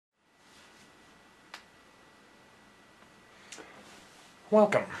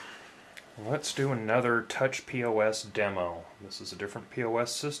Welcome. Let's do another Touch POS demo. This is a different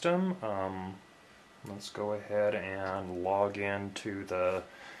POS system. Let's go ahead and log into the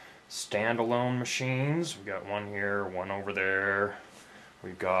standalone machines. We've got one here, one over there.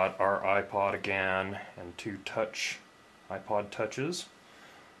 We've got our iPod again and two iPod touches.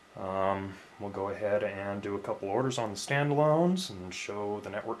 We'll go ahead and do a couple orders on the standalones and show the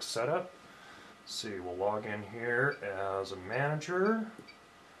network setup. Let's see, we'll log in here as a manager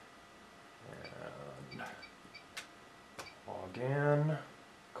and log in.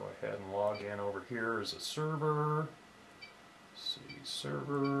 Go ahead and log in over here as a server. Let's see,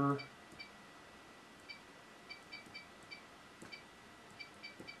 server.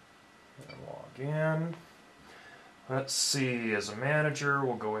 And log in. Let's see, as a manager,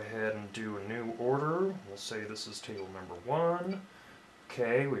 we'll go ahead and do a new order. We'll say this is table number 1.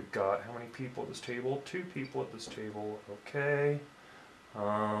 Okay, we've got how many people at this table? 2 people at this table. Okay.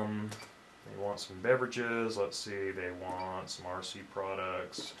 They want some beverages. Let's see, they want some RC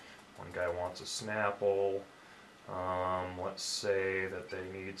products. One guy wants a Snapple. Let's say that they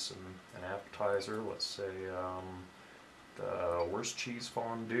need an appetizer. Let's say the worst cheese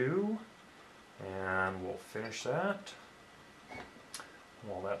fondue. And we'll finish that.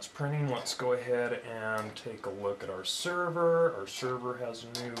 While that's printing, let's go ahead and take a look at our server. Our server has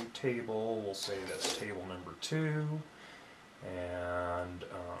a new table. We'll say that's table number 2. And,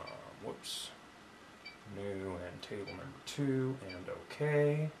 whoops, new and table number 2, and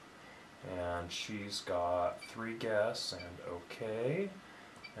OK. And she's got 3 guests, and OK.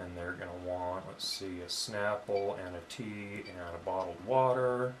 And they're going to want, let's see, a Snapple and a tea and a bottled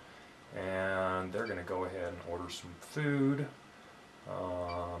water. And they're going to go ahead and order some food.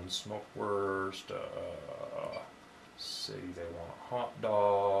 Smoked wurst, say they want a hot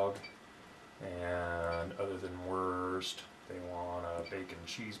dog, and other than wurst, they want a bacon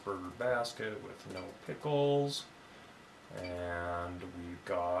cheeseburger basket with no pickles, and we've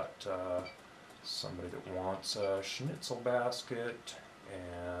got somebody that wants a schnitzel basket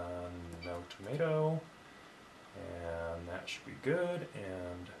and no tomato, and that should be good,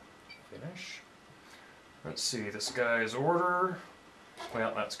 and finish. Let's see, this guy's order.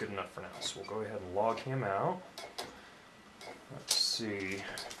 Well, that's good enough for now, so we'll go ahead and log him out. Let's see.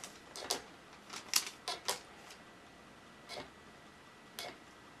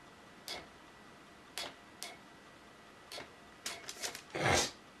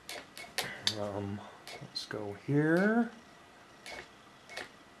 Let's go here.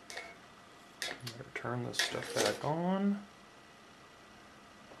 Better turn this stuff back on.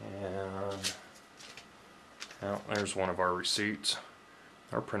 And now there's one of our receipts.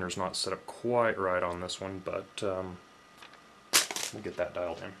 Our printer's not set up quite right on this one, but we'll get that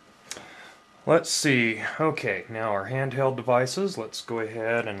dialed in. Let's see. Okay, now our handheld devices. Let's go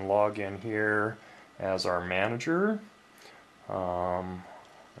ahead and log in here as our manager. Well,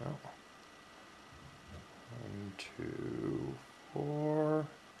 1, 2, 4.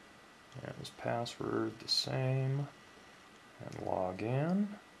 And his password the same. And log in.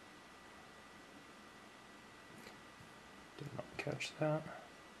 Did not catch that.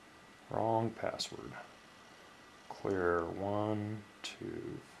 Wrong password. Clear 1,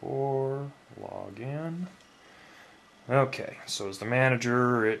 2, 4. Log in. Okay, so as the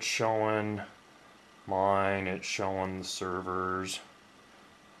manager, it's showing mine, it's showing the servers.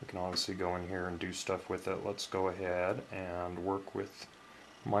 We can obviously go in here and do stuff with it. Let's go ahead and work with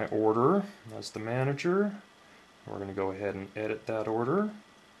my order as the manager. We're going to go ahead and edit that order.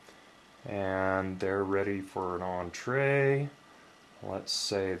 And they're ready for an entree. Let's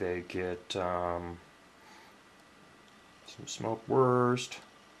say they get some smoked wurst,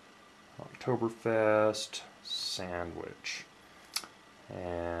 Oktoberfest, sandwich,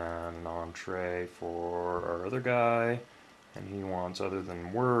 and an entree for our other guy, and he wants, other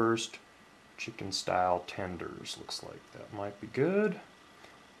than wurst, chicken style tenders. Looks like that might be good.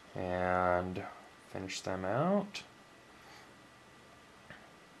 And finish them out.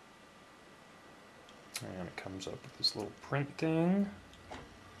 And it comes up with this little print thing.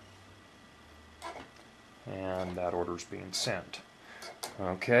 And that order's being sent.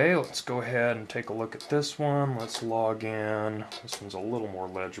 Okay, let's go ahead and take a look at this one. Let's log in. This one's a little more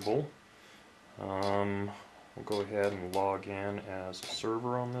legible. We'll go ahead and log in as a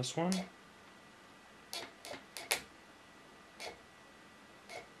server on this one.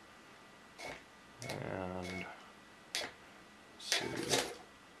 And let's see.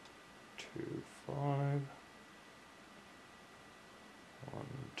 2, 5. 1,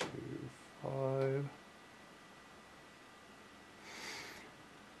 2, 5.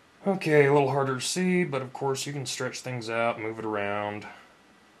 Okay, a little harder to see, but of course you can stretch things out, move it around.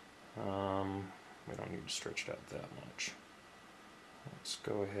 We don't need to stretch it out that much. Let's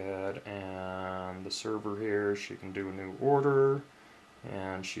go ahead, and the server here, she can do a new order,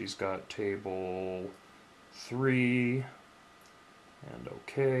 and she's got table 3 and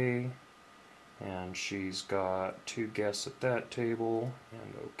OK, and she's got 2 guests at that table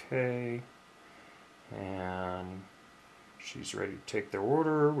and OK, and she's ready to take their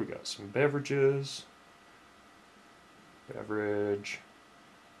order. We got some beverages, beverage,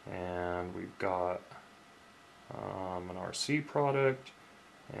 and we've got an RC product,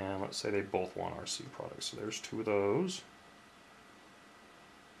 and let's say they both want RC products, so there's 2 of those,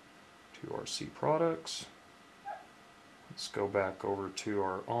 2 RC products. Let's go back over to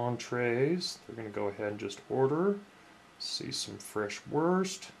our entrees. They're going to go ahead and just order, see some fresh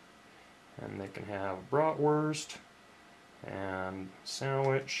wurst, and they can have bratwurst and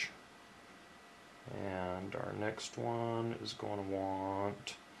sandwich, and our next one is going to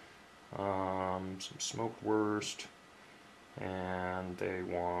want some smoked wurst, and they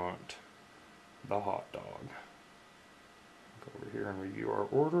want the hot dog. Go over here and review our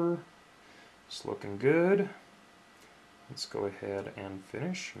order. It's looking good. Let's go ahead and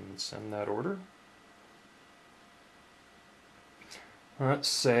finish and send that order. Let's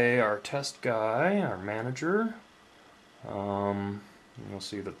say our test guy, our manager, you'll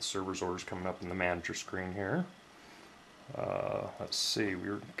see that the server's order is coming up in the manager screen here. Let's see,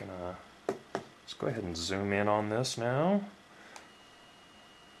 let's go ahead and zoom in on this now.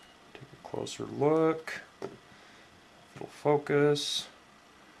 Take a closer look. It'll focus.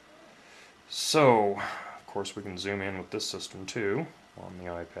 So, of course, we can zoom in with this system too on the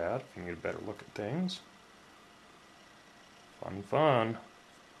iPad if you need a better look at things. Fun.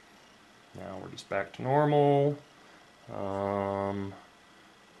 Now we're just back to normal.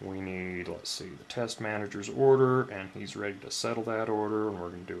 We need, let's see, the test manager's order, and he's ready to settle that order, and we're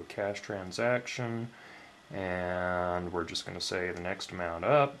going to do a cash transaction, and we're just going to say the next amount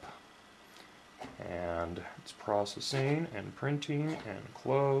up, and it's processing and printing, and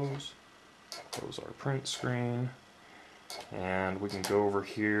close our print screen, and we can go over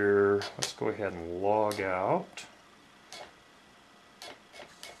here. Let's go ahead and log out,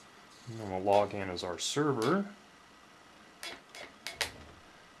 and then we'll log in as our server.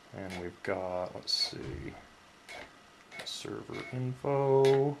 And we've got, let's see, server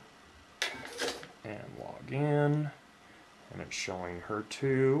info, and log in, and it's showing her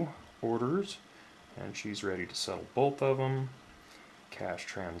 2 orders, and she's ready to settle both of them. Cash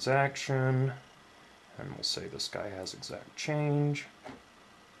transaction, and we'll say this guy has exact change,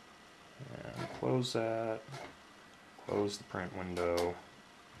 and close that, close the print window,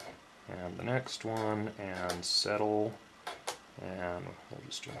 and the next one, and settle. And we'll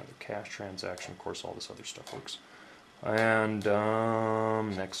just do another cash transaction. Of course, all this other stuff works. And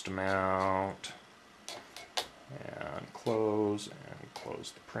next amount, and close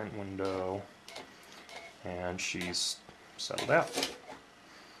the print window, and she's settled out.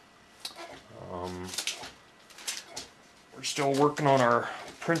 We're still working on our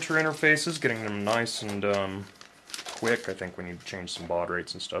printer interfaces, getting them nice and quick. I think we need to change some baud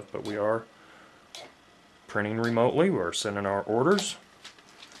rates and stuff, but we are printing remotely. We're sending our orders.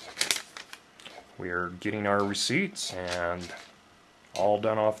 We are getting our receipts, and all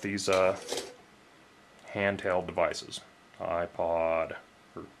done off these handheld devices, Ipod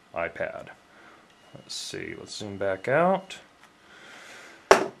or iPad. Let's see, let's zoom back out.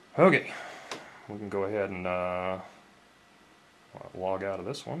 Okay, we can go ahead and log out of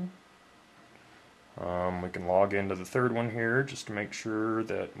this one. We can log into the third one here just to make sure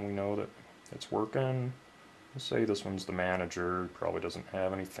that we know that it's working. Let's say this one's the manager. Probably doesn't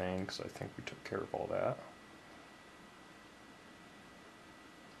have anything because I think we took care of all that.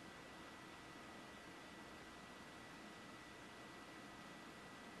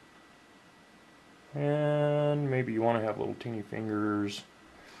 And maybe you want to have little teeny fingers.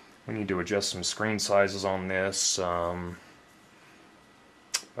 We need to adjust some screen sizes on this,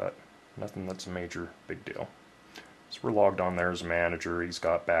 but nothing that's a big deal. So we're logged on there as a manager. He's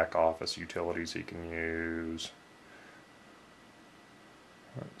got back office utilities he can use.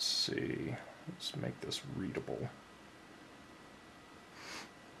 Let's see. Let's make this readable.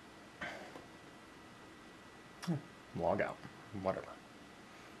 Log out. Whatever.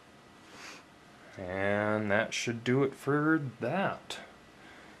 And that should do it for that.